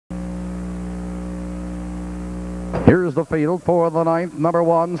Here's the field for the ninth. Number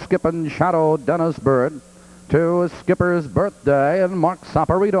 1, Skippin' Shadow, Dennis Bird. 2, Skipper's Birthday, and Mark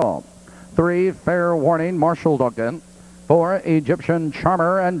Saporito. 3, Fair Warning, Marshall Duncan. 4, Egyptian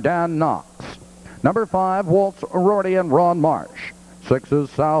Charmer, and Dan Knox. Number 5, Walt's, RORTY, and Ron Marsh. 6 is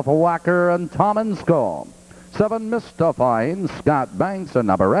South Whacker and Tom and Skull. 7, Mystifying, Scott Banks, and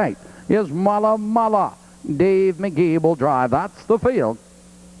number 8 is Mala Mala. Dave McGee will drive. That's the field.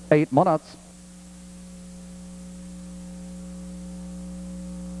 8 minutes.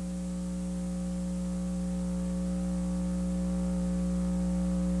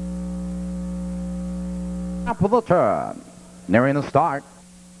 Up of the turn. Nearing the start.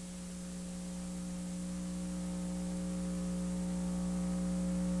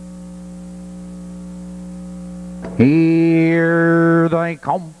 Here they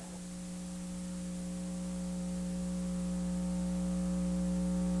come.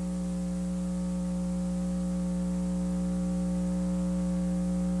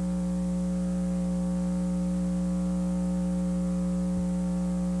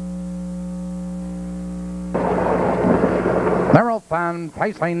 They're off and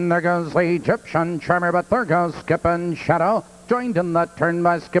facing. There goes the Egyptian Charmer, but there goes Skippin' Shadow. Joined in that turn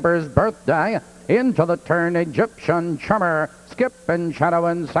by Skipper's Birthday. Into the turn, Egyptian Charmer. Skippin' Shadow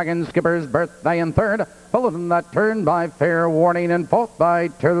in second, Skipper's Birthday in third. Followed in that turn by Fair Warning, and fourth by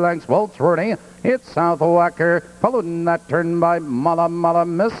 2 lengths Walt's, RORTY. It's South Whacker. Followed in that turn by Mala Mala,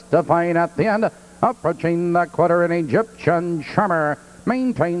 Mystifying at the end. Approaching the quarter, an Egyptian Charmer.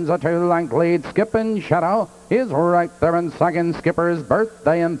 Maintains a 2-length lead. Skippin' Shadow is right there in second. Skipper's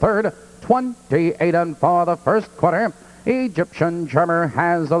Birthday in third. 28 and 4 the first quarter. Egyptian Charmer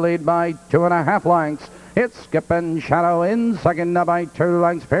has the lead by 2.5 lengths. It's Skippin' Shadow in second by 2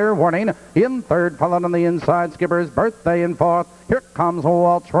 lengths. Fair Warning in third, followed on the inside. Skipper's Birthday in fourth. Here comes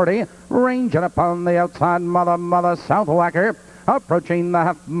Walt's, RORTY, ranging upon the outside. Mother South Whacker approaching the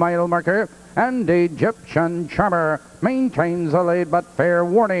half-mile marker. And Egyptian Charmer maintains the lead, but Fair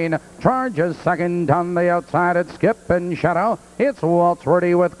Warning charges second on the outside. It's Skippin' Shadow. It's Walt's,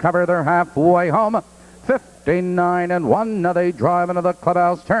 RORTY with cover. They're halfway home. 59 and 1. Now they drive into the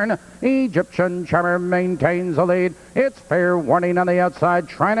clubhouse turn. Egyptian Charmer maintains the lead. It's Fair Warning on the outside,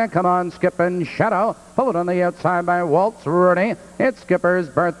 trying to come on. Skippin' Shadow, followed on the outside by Walt's, RORTY. It's Skipper's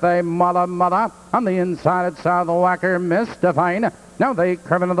Birthday, Mala. On the inside, it's South Whacker, Mystifying. Now they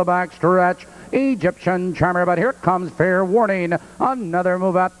curve into the back stretch. Egyptian Charmer, but here comes Fair Warning. Another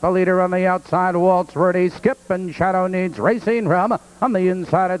move at the leader on the outside. Walt's, RORTY. Skippin' Shadow needs racing room. On the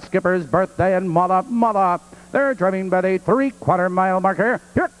inside, it's Skipper's Birthday and Mala. They're driving by the 3/4 mile marker.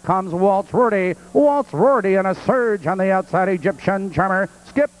 Here comes Walt's, RORTY. Walt's, RORTY, and a surge on the outside. Egyptian Charmer,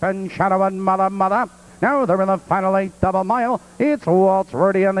 Skippin' Shadow, and Mala. Now they're in the final 8th of a mile. It's Walt's,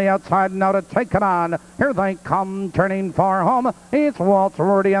 RORTY on the outside now to take it on. Here they come, turning for home. It's Walt's,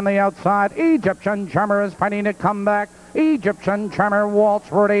 RORTY on the outside. Egyptian Charmer is fighting to come back. Egyptian Charmer,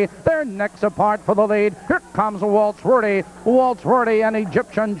 Walt's, RORTY, they're necks apart for the lead. Here comes Walt's, RORTY. Walt's, RORTY, and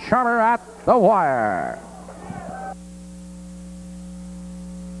Egyptian Charmer at the wire.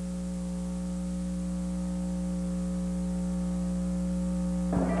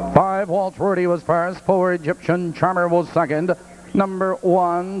 5, Walt's, RORTY was first. 4, Egyptian Charmer was second. Number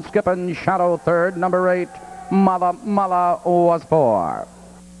 1, Skippin' Shadow third. Number 8, Mala was 4.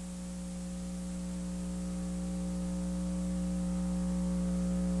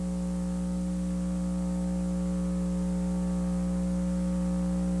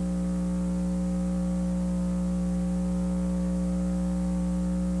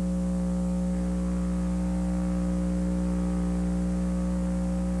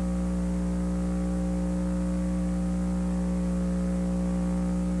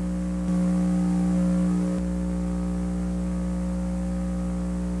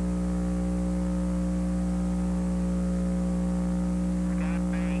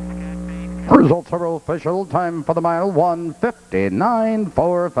 Results are official. Time for the mile,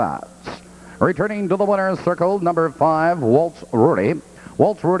 1:59.4 fast. Returning to the winner's circle, number 5, Walt's, RORTY.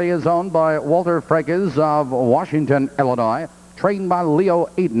 Walt's, RORTY is owned by Walter Frakes of Washington, Illinois. Trained by Leo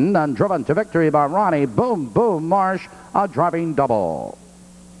Eden and driven to victory by Ronnie Boom Marsh, a driving double.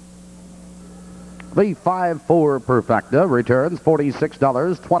 The 5-4 Perfecta returns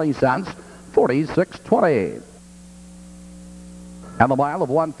 $46.20, $46.20. And the mile of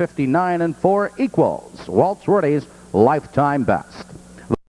 1:59.4 equals Walt's, RORTY's lifetime best.